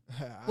on them.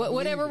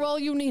 Whatever role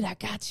you need, I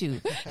got you.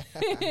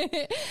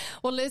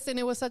 Well, listen,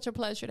 it was such a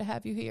pleasure to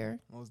have you here.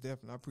 Most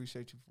definitely. I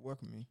appreciate you for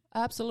welcoming me.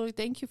 Absolutely.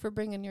 Thank you for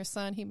bringing your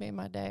son. He made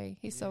my day.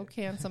 He's so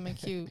handsome and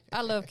cute.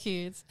 I love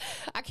kids.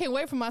 I can't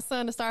wait for my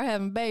son to start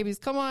having babies.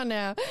 Come on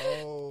now.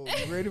 Oh,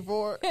 you ready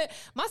for it?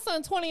 My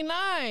son's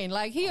 29.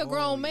 Like, he a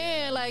grown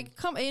man. Like,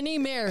 and he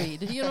married.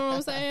 You know what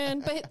I'm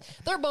saying? But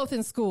they're both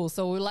in school,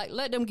 so we're like,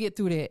 let them get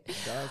through that.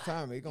 God's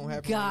timing. It's going to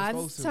happen.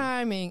 God's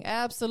timing.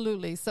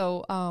 Absolutely.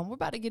 So we're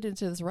about to get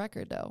into this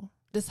record, though.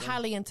 This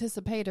highly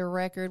anticipated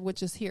record,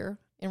 which is here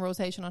in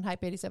rotation on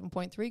Hype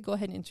 87.3. Go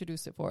ahead and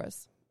introduce it for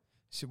us.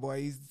 It's your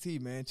boy Eaazyt,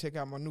 man. Check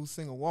out my new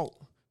single, Walk,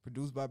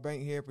 produced by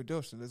Bankhead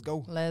Production. Let's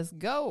go. Let's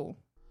go.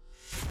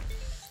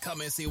 Come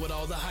and see what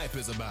all the hype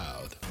is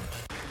about.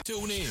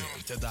 Tune in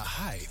to the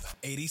Hype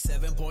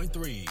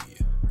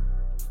 87.3.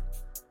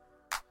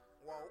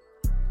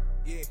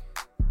 Yeah,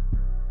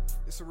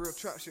 it's a real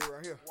trap shit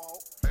right here.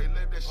 Hey,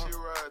 let that shit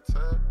ride,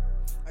 Ted.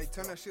 Hey,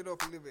 turn that shit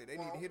up a little bit. They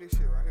need to hear this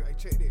shit right here. Hey,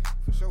 check this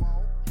for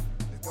sure.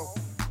 Let's go.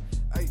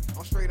 Hey,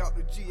 I'm straight out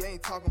the G, I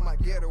ain't talking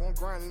about ghetto. I'm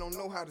grinding, don't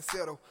know how to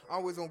settle.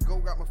 Always on go,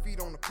 got my feet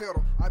on the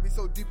pedal. I be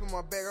so deep in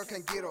my bag, I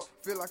can't get up.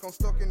 Feel like I'm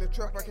stuck in the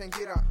trap, I can't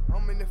get out.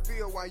 I'm in the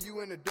field while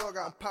you in the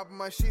dugout. I'm popping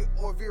my shit,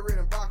 or Vera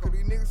and vodka.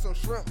 These niggas some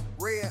shrimp,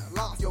 red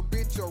lobster. Your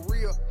bitch a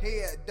real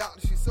head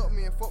doctor. She sucked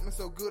me and fucked me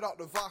so good out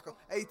the vodka.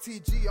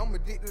 ATG, I'm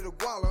addicted to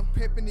guala.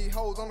 Pimping these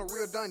hoes on a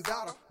real done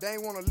daughter. They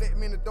ain't wanna let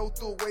me in the door,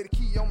 threw away the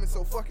key on me,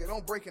 so fuck it,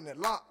 I'm breaking the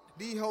lock.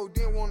 These hoes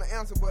didn't want to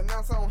answer, but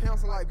now I'm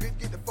handsome like, bitch,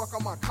 get the fuck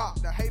on my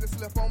cop. The haters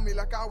slept on me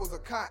like I was a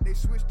cot. They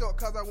switched up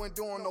cause I wasn't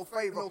doing no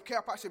favor. No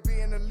cap, I should be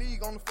in the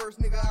league. On the first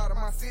nigga out of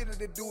my city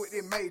to do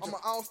it major. I'm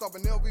an all-star,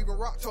 but never even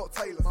rock Chuck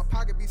Taylor. My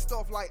pocket be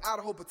stuffed like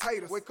Idaho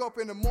potatoes. Wake up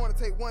in the morning,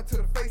 take one to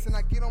the face, and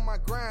I get on my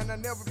grind. I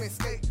never been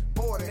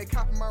skateboarding. They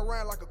copy my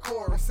rhyme like a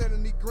chorus. I'm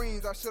selling these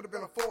greens, I should have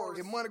been a forest.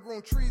 If money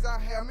grown trees, I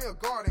have me a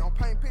garden. I'm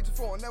painting pictures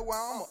for them, that's why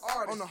I'm an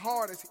artist. I'm the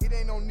hardest, it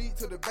ain't no need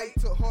to debate.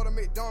 Took her to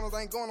McDonald's,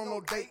 I ain't going on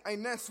no date.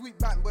 Ain't nothing sweet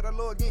about me, but I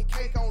love getting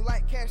cake on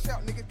like cash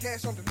out, nigga,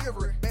 cash on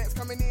delivery. Bags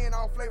coming in,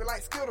 all flavor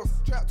like Skittles.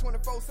 Trap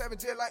 24/7,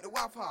 just like the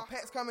Wi-Fi.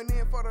 Packs coming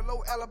in for the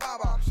low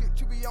Alibaba. Shit,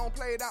 you be on,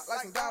 played out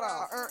like some Dada.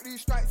 I earned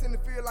these stripes in the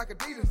field like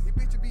Adidas. These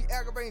bitches be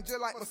aggravating just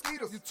like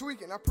mosquitoes. You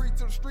tweaking, I preach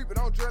to the street, but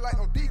don't dread like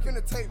no deacon.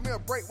 To take me a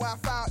break while I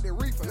fire out the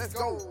reefer. Let's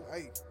go.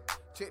 Hey,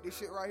 check this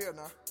shit right here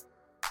now.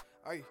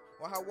 Hey,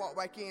 why I walk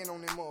back in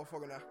on that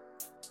motherfucker now?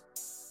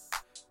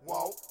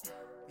 Walk,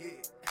 yeah,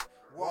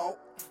 walk,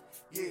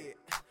 yeah,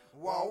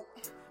 walk,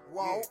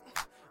 walk,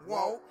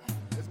 walk,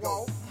 let's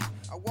go.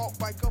 I walk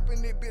back up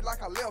in that bit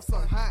like I left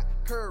something hot.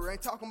 Curry,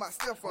 ain't talking about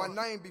Stefan.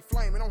 My name be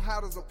flaming, I'm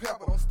hot as a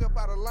pepper. Don't step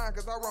out of line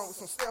cause I run with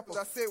some steppers.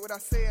 I said what I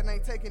said,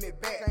 ain't taking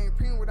it back. I ain't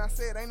repeating what I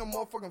said, ain't no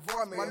motherfucking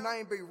void. My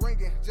name be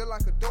ringing just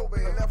like a doorbell.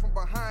 I left from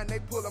behind, they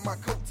pulling my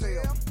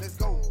coattail. Let's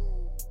go.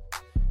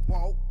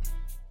 Walk,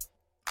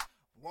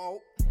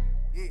 walk,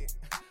 yeah.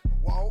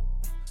 Walk,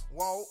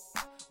 walk,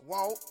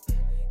 walk,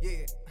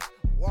 yeah.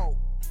 Walk,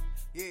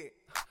 yeah.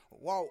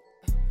 Walk,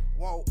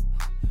 walk,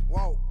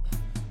 walk,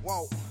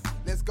 walk.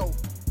 Let's go.